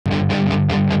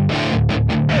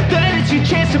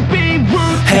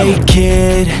Hey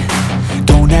kid,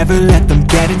 don't ever let them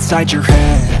get inside your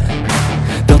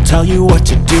head. They'll tell you what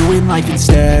to do in life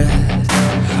instead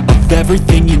of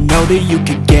everything you know that you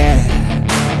could get.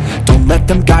 Don't let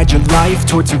them guide your life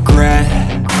towards regret.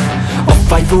 I'll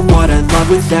fight for what I love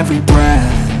with every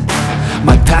breath.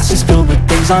 My past is filled with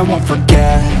things I won't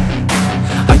forget.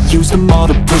 I use them all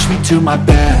to push me to my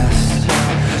best.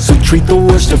 So treat the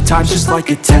worst of times just like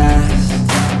a test.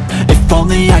 If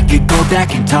only I could go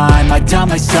back in time, I'd tell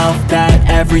myself that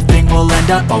everything will end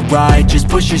up alright. Just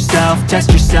push yourself, test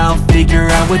yourself, figure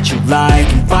out what you like,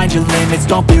 and find your limits,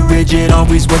 don't be rigid,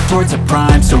 always work towards a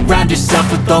prime. Surround yourself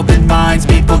with open minds,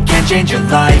 people can change your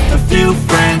life. A few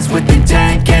friends with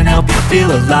intent can help you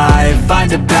feel alive.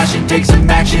 Find a passion, take some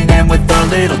action, and with a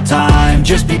little time,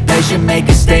 just be patient, make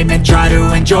a statement, try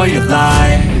to enjoy your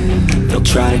life. They'll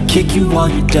try to kick you while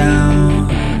you're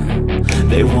down.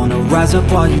 They wanna rise up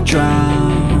while you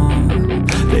drown.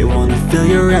 They wanna fill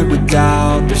your head with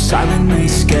doubt. They're silently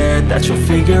scared that you'll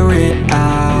figure it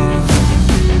out.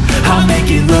 I'll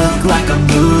make it look like I'm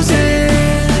losing,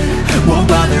 won't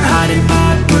bother hiding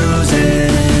my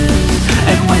bruises.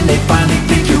 And when they finally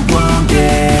think you're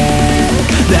wounded,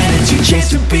 then it's your chance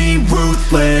to be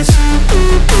ruthless.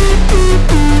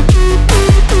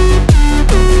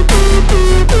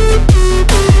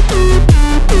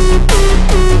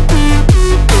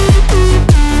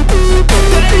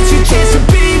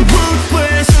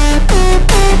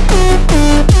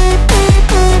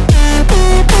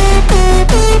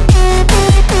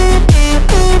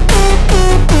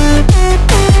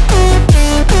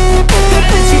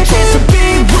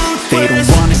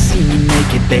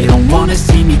 They don't wanna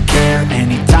see me care.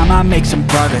 Anytime I make some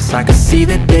progress, I can see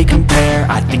that they compare.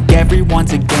 I think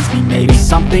everyone's against me, maybe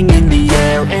something in the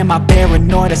air. Am I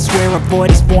paranoid? I swear a void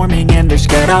is forming and they're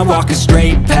scared. I walk a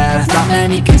straight path, not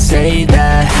many can say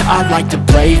that. I like to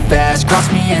play fast, cross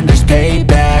me and there's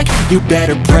payback. You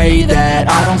better pray that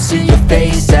I don't see your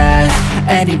face at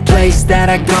any place that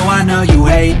I go. I know you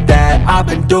hate that. I've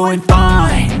been doing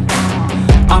fine,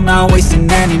 I'm not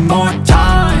wasting any more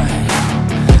time.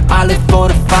 I live for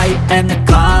the fight and the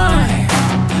climb,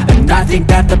 and I think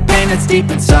that the pain that's deep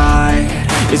inside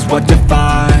is what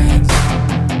defines.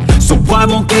 So I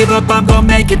won't give up, I'm gonna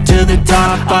make it to the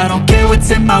top. I don't care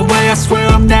what's in my way, I swear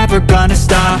I'm never gonna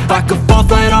stop. I could fall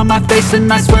flat on my face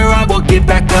and I swear I won't get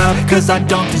back up, cause I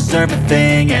don't deserve a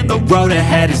thing and the road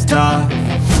ahead is tough.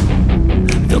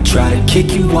 They'll try to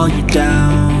kick you while you're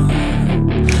down.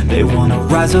 They wanna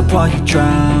rise up while you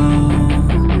drown.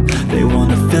 They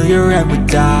wanna fill your head with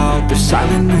doubt. They're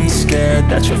silently scared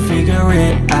that you'll figure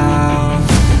it out.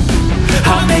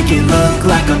 I'll make it look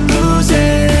like I'm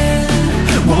losing,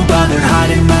 won't bother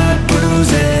hiding my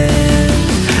bruises.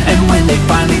 And when they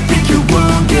finally think you're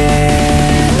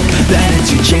wounded, then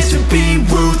it's your chance to be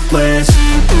ruthless.